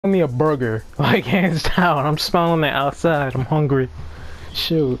me a burger, like hands down. I'm smelling it outside. I'm hungry.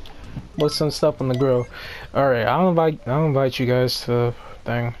 Shoot, what's some stuff on the grill? All right, I'll invite you guys to the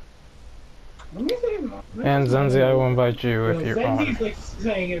thing. And Zenzi, I will invite you if you're on. Zenzi's like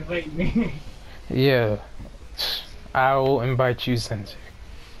saying invite me. Yeah, I will invite you, Zenzi.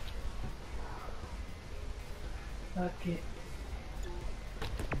 Okay.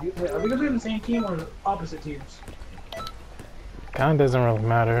 Wait, are we gonna be on the same team or opposite teams? Kinda doesn't really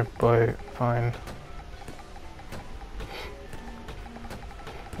matter, but fine.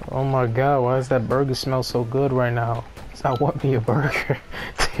 Oh my god, why does that burger smell so good right now? Cause I want me a burger.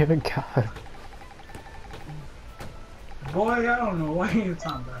 Dear God. Boy, I don't know why you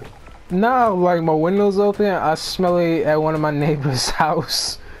talking about it. No, like my window's open, I smell it at one of my neighbor's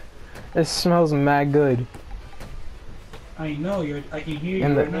house. It smells mad good. I know, I can hear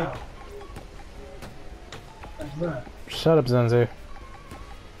you right now. That's right. Shut up, Zenzi.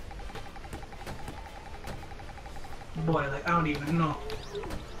 Boy, like, I don't even know.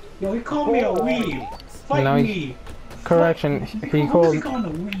 Yo, he called me a weeb. Fight No, me. Correction, he called a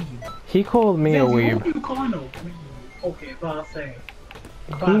weeb? He called me a weeb. Who you calling a weeb? Okay, but I'll say.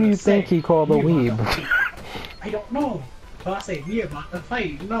 Who do you think he called a weeb? I don't know. But I say, we about to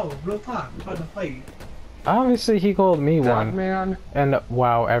fight. No, real talk. We about to fight. Obviously, he called me one. Man. And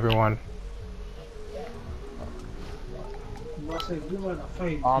wow, everyone. I say, we about to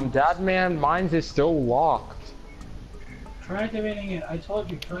fight. Dad man, mine's is still locked. Try activating it. I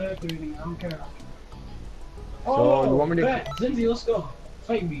told you, try activating it. I don't care. So, you want me to... Bet. Zinzi, let's go.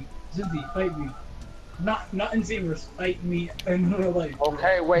 Fight me. Zinzi, fight me. Not in Xenoverse. Fight me in real life.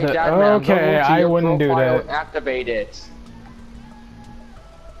 Okay, wait, Dad man. Okay, I wouldn't do that. Activate it.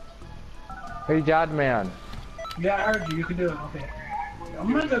 Hey, Dad man. Yeah, I heard you. You can do it. Okay.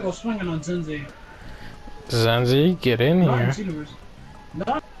 I'm gonna go swinging on Zinzi. Zenzi, get in Not in here. Xenoverse.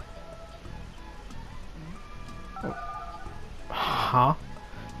 Not. Huh?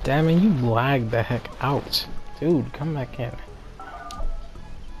 Damn it, you lagged the heck out. Dude, come back in.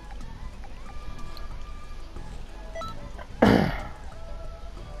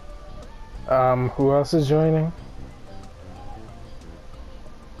 Who else is joining?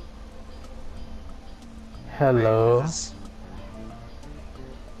 Hello.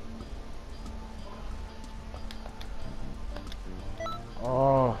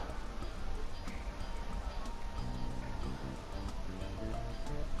 Oh.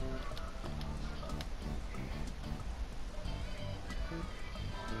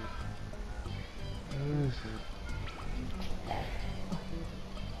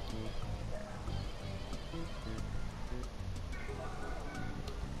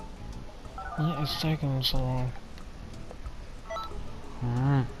 Yeah, it's taking so long.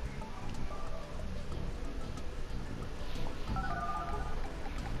 Fine.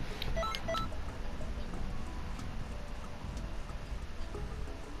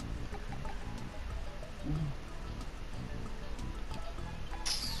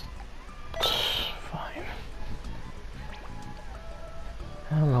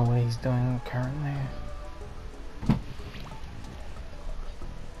 I don't know what he's doing currently.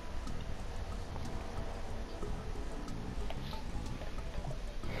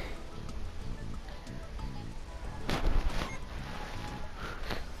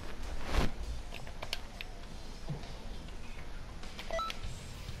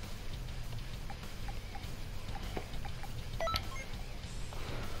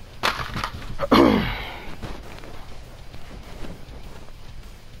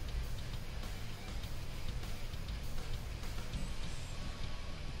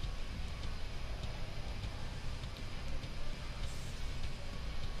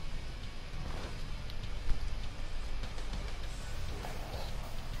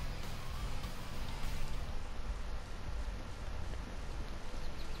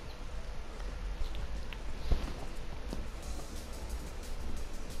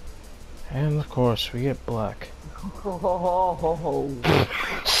 And of course, we get black.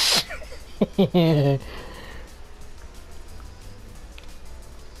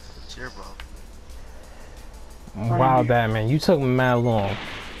 Wow, that man, you took mad long.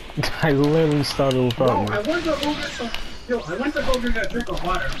 I literally started without I went to go get some. Yo, I went to go get a drink of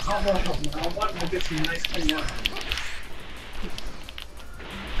water. I wanted to get some nice clean water.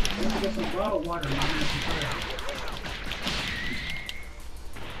 I went to get some bottled water.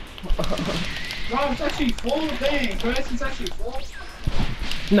 Wow, it's actually full. Dang, Bryce, it's actually full.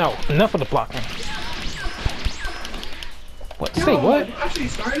 No, enough of the blocking. What? Yo, Say what? Actually,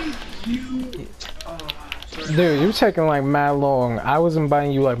 sorry, you. Dude, you're taking like mad long. I was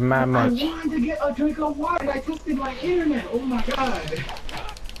inviting you like mad much. I wanted to get a drink of water. I tested my internet. Oh my god.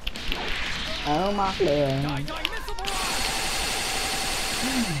 Oh my god.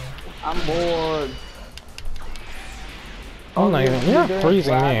 I'm bored. Oh no, you're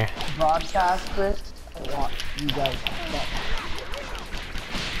freezing me. Broadcast, Chris. I want you guys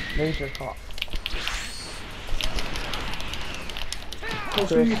to raise your call. Chris,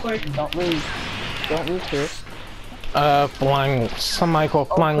 don't lose. Don't lose, Chris. Flying, somebody called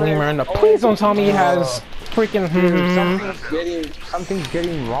Flying Lemur in the. Please don't tell me he has freaking. Dude, something's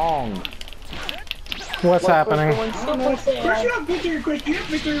getting wrong. What's happening? Chris, you have victory, Chris. You have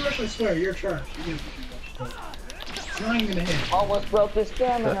victory rush, I swear. You're charged. You have victory rush. It's not even gonna hit. Almost broke his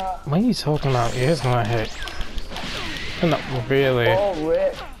stamina. What are you talking about? It is gonna hit. No, really. Oh,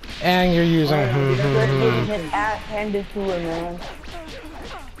 rip. And you're using. Chris getting his ass handed to him, man.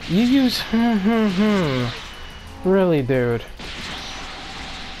 You use. Really, dude.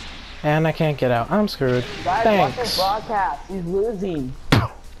 And I can't get out. I'm screwed. Guys, watch his Thanks. broadcast. He's losing.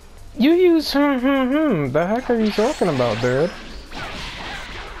 You use. The heck are you talking about, dude?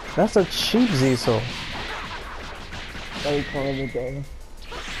 That's a cheap Ziesel. Very cool every day.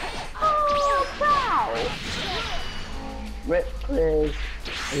 Oh, wow. Rip Chris.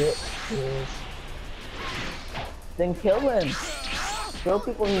 Rip Chris. Then kill him. Throw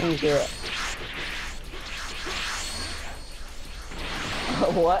people who need it.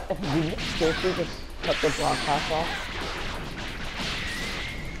 What? Did you seriously just cut the broadcast off?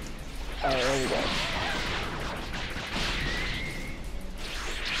 Oh, there we go.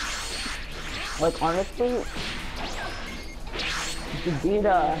 Like, honestly, you could beat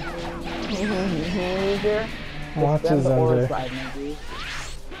user. Watch his under.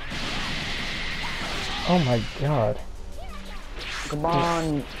 Oh my god. Come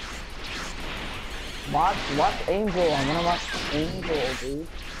on. Watch Angel. I'm gonna watch Angel, dude.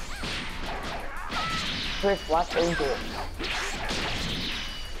 Chris, watch Angel.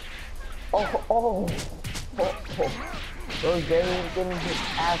 Oh. Those Gary's getting his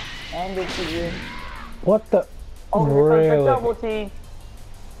ass handed to you. What the? Oh, here comes the double team.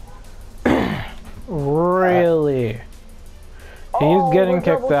 Really? He's getting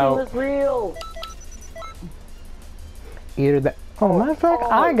kicked out. Is real. Either that. Oh, matter of fact,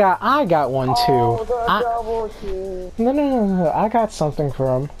 I got one too. Oh, the double team. No. I got something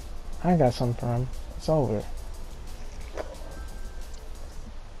for him. It's over.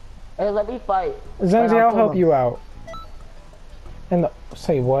 Hey, let me fight. Zenzi, I'll help you out. And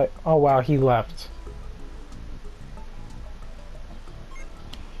say what? Oh wow, he left.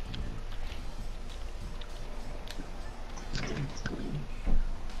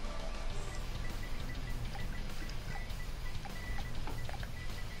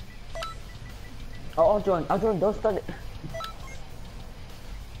 Oh, I'll join, don't start it.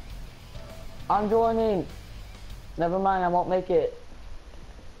 I'm joining. Never mind, I won't make it.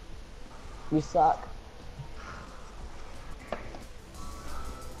 You suck.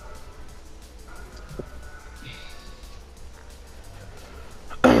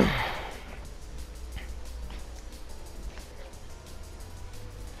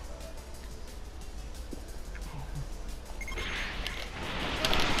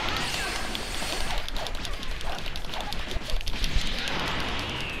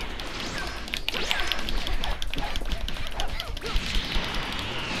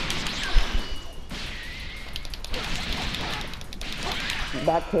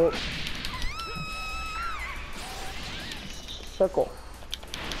 Back hit. Circle.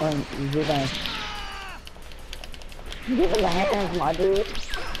 Give it a hand, my dude.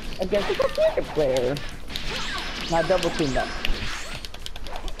 Against a cricket player. Not double team them.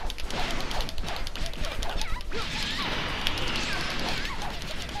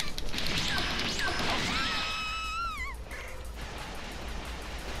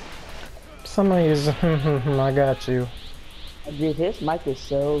 Somebody is. I got you. Dude, his mic is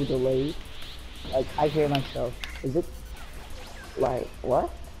so delayed. Like, I hear myself. Is it? Like, what?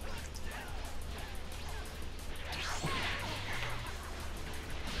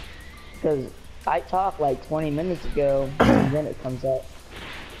 Because I talked like 20 minutes ago, and then it comes up.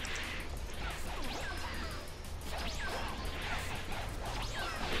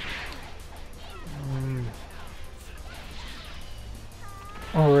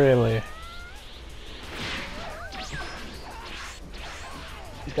 Oh really?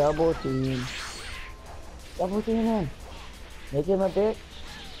 Double team. Double team him. Make him a bitch.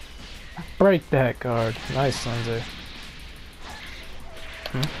 Break that guard. Nice, Sanjay.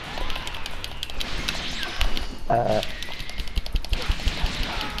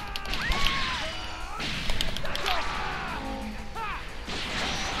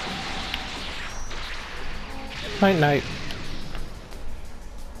 Night night.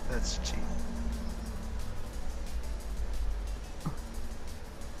 That's cheap.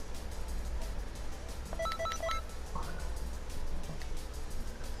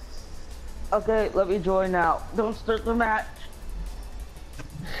 Okay, let me join now. Don't start the match.